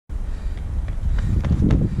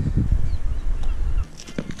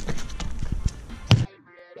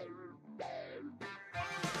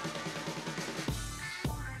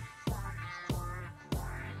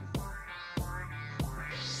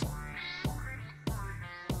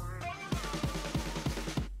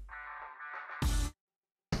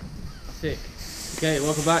Sick. Okay,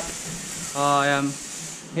 welcome back. I am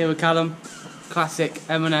here with Callum. Classic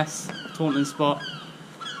M&S Taunton spot.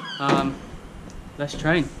 Let's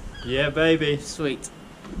train. Yeah, baby. Sweet.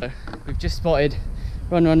 We've just spotted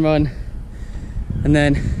run, and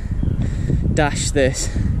then dash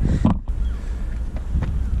this.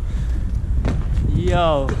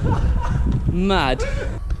 Yo, mad.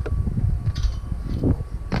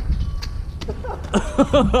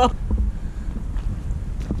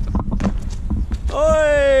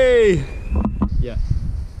 Oi! Yeah.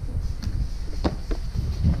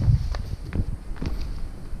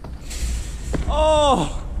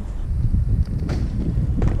 Oh!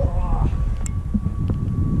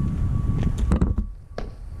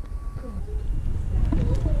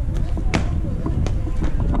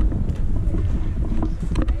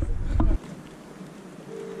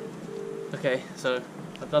 Okay, so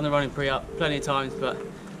I've done the running pre-up plenty of times, but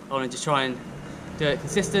I want to just try and do it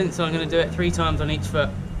consistent, so I'm going to do it 3 times on each foot.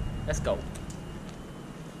 Let's go.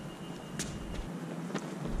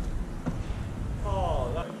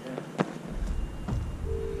 Oh, that,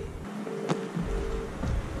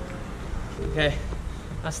 Okay,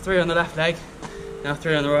 that's 3 on the left leg, now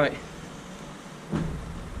 3 on the right.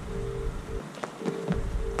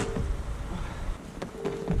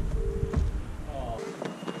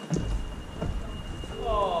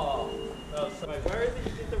 Where is it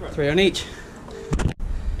you did the run? 3 on each.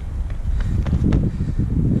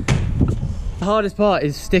 The hardest part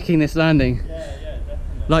is sticking this landing. Yeah, definitely.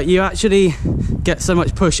 Like, you actually get so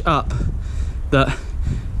much push up that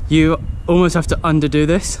you almost have to underdo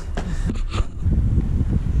this.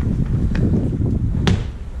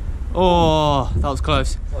 Oh, that was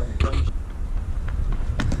close.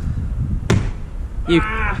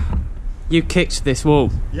 You kicked this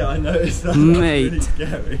wall. Yeah, I noticed that. Mate. That's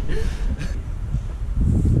really scary.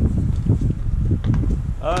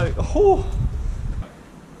 Oh.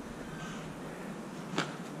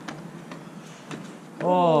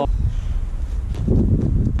 Oh.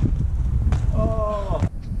 Oh.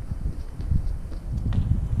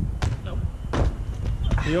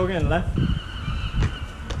 You're getting left.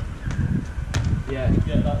 Yeah.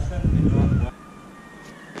 Yeah, that's sending the wrong way.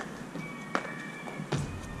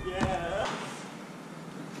 Yeah.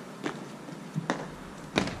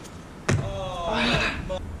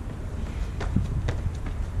 Oh.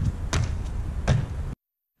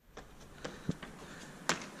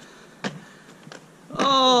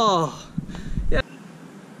 Oh. Yeah.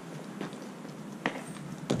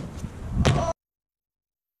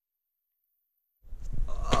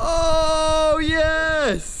 Oh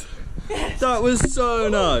yes! That was so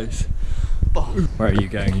nice. Oh. Where are you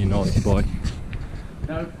going, you naughty boy?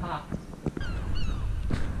 No path.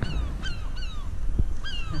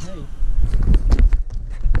 Hey.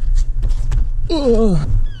 We're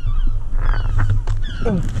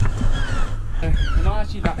not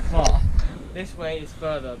actually that far. This way is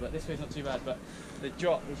further, but this way's not too bad. But the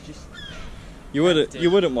drop is just You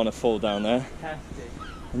wouldn't want to fall down there, hefty.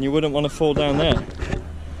 and you wouldn't want to fall down there.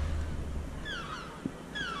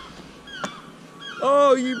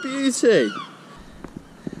 Oh, you beauty!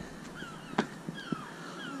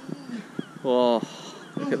 Whoa!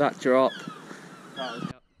 Look at that drop.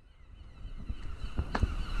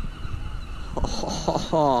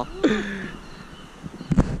 Oh,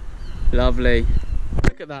 lovely.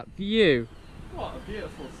 Look at that view. What a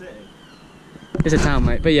beautiful city. It's a town,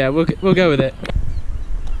 mate. But yeah, we'll go with it.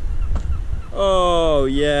 Oh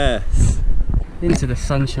yes. Into the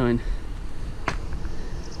sunshine.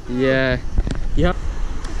 Yeah. Yep.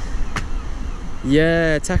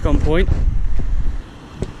 Yeah, attack on point.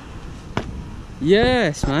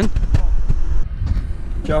 Yes, man.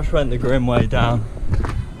 Josh went the grim way down.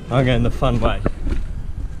 I'm going the fun way.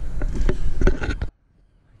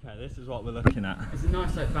 Okay, this is what we're looking at. It's a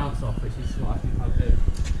nice like bounce off, which is what I think I'll do.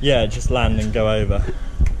 Yeah, just land and go over.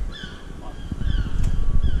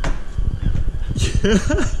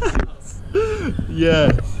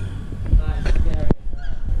 Yes. That is scary.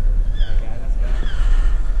 Okay, let's go.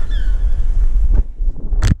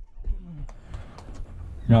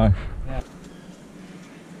 No. Yeah.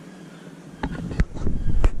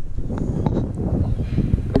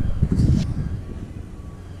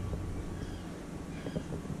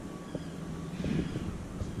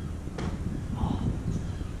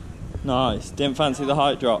 Nice. Didn't fancy the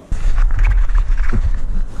height drop.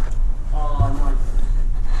 Oh, nice.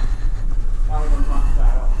 That was much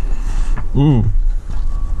better. Mm.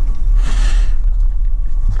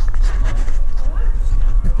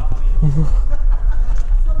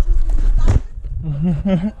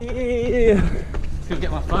 Let's go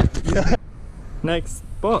get my phone. Next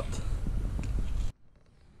spot.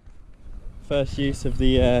 first use of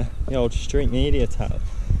the old street media towel.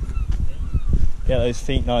 Get those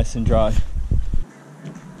feet nice and dry.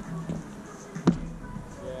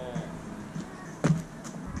 Yeah.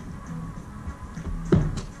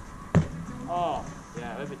 Oh,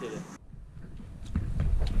 yeah, whoever did it.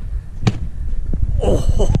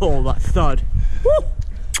 Oh, that thud. Woo!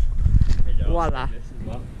 Voila.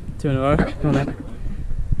 2 in a row. Come on then.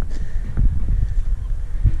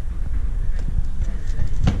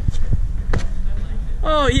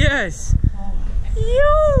 Oh yes!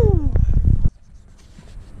 Yo!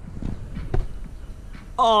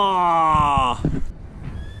 Oh!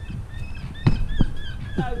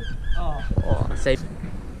 Oh, safe.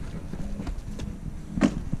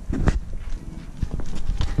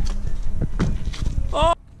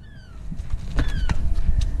 Oh!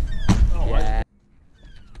 Yeah.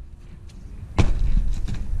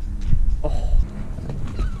 Oh.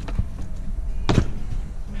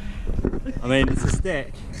 I mean, it's a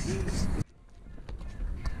stick.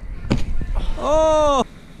 Oh!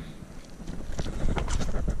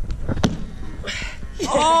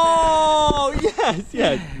 Oh, yes,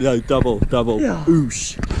 yeah. No, double. Yeah.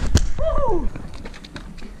 Oosh. Oh.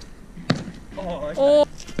 Oh.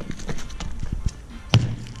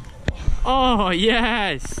 Oh,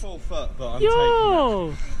 yes. Full foot, but I'm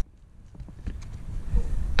Yo.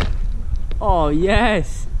 Oh,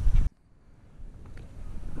 yes.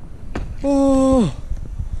 Oh.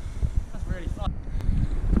 That's really fun.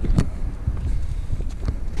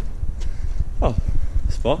 Oh,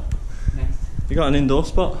 spot. Next. You got an indoor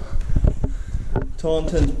spot.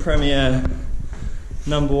 Taunton's premier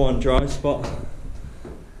 #1 drive spot.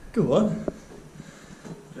 Good one.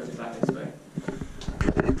 Just back this way.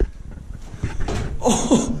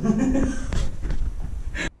 Oh!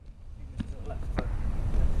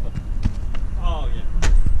 Oh, yeah.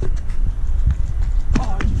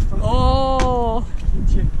 Oh!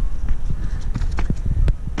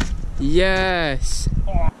 Yes!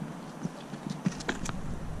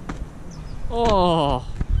 Oh!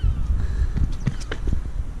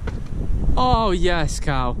 Oh, yes,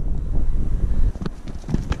 Cal.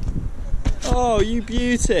 Oh, you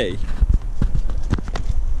beauty.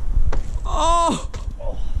 Oh!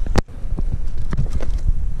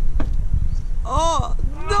 Oh,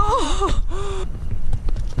 no!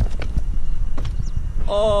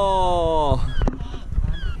 Oh!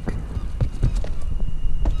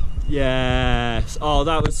 Yes. Oh,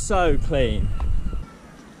 that was so clean.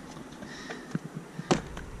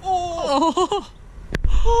 Oh!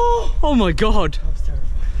 Oh my God! That was terrifying.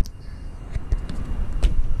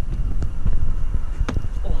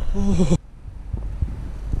 Oh.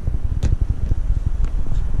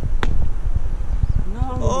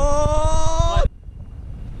 No! Oh.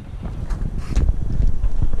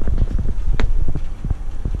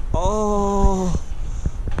 Oh.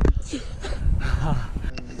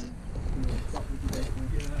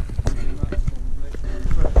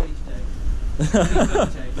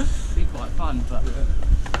 Be quite fun, but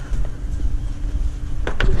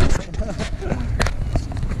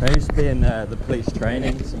There used to be in the police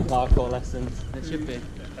training, some parkour lessons. there should be.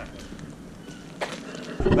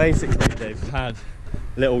 Basically, they've had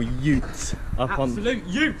little utes up Absolute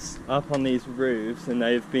utes! on these roofs, and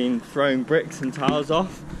they've been throwing bricks and tiles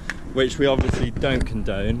off, which we obviously don't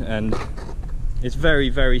condone, and it's very,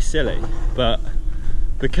 very silly. But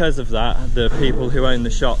because of that, the people who own the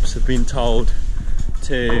shops have been told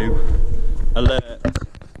to alert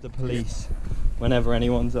the police whenever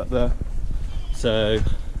anyone's up there. So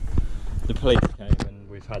the police came and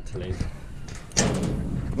we've had to leave,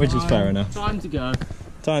 which is fair enough. Time to go.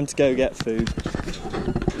 Time to go get food.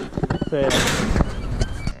 So,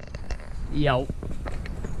 Yo.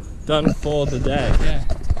 done for the day. Yeah.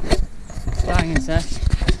 Banging session.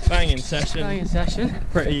 Banging session. Banging session.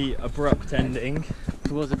 Pretty abrupt ending,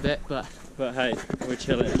 It was a bit, but but hey, we're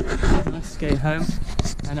chilling. nice to get home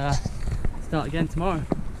and start again tomorrow.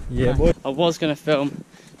 Yeah, boy. I was going to film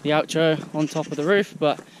the outro on top of the roof,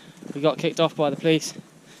 but we got kicked off by the police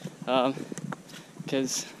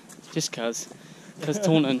because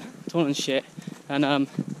Taunton shit. And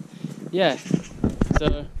yeah,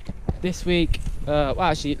 so this week, well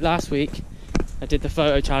actually last week, I did the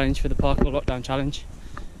photo challenge for the Parkour Lockdown Challenge,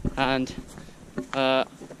 and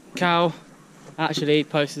Cal actually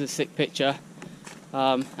posted a sick picture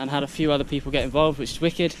and had a few other people get involved, which is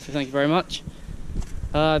wicked, so thank you very much.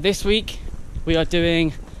 This week we are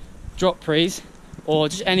doing drop prees, or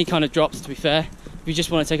just any kind of drops, to be fair. If you just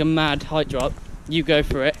want to take a mad height drop, you go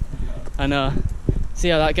for it and see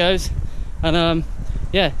how that goes. And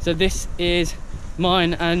yeah, so this is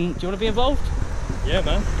mine, and do you want to be involved? Yeah,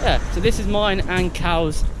 man. Yeah, so this is mine and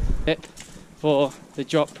Cal's tip. for the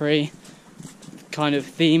drop pre kind of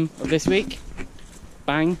theme of this week.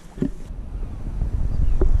 Bang.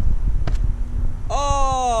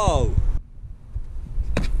 Oh!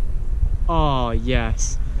 Oh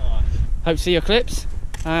yes. Nice. Hope to see your clips,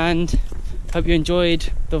 and hope you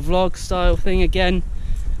enjoyed the vlog style thing again.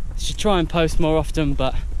 I should try and post more often,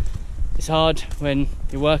 but it's hard when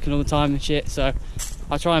you're working all the time and shit, so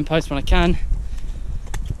I'll try and post when I can.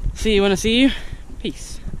 See you when I see you.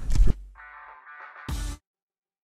 Peace.